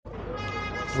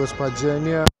West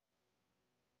Virginia.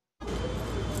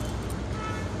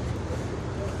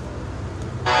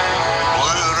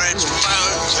 Blue Ridge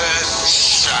Mountain,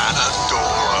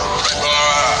 Shenandoah River.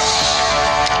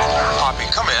 Poppy,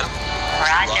 come in.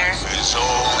 Roger.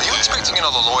 Are you expecting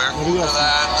another lawyer?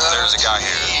 There's a guy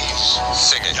here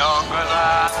singing. Younger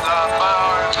than the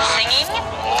mountain, Singing?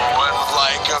 blowing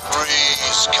like a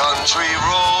breeze, country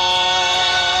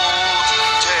road.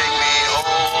 Take me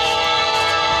home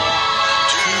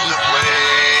to the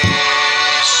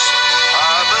place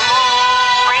I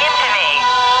belong. Bring him to me.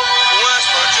 West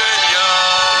Virginia,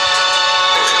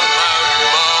 Mountain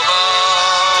Mama,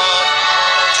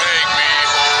 take me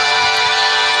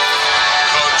home,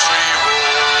 country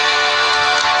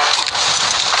road.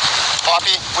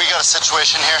 Poppy, we got a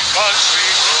situation here. Country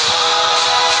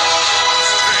road.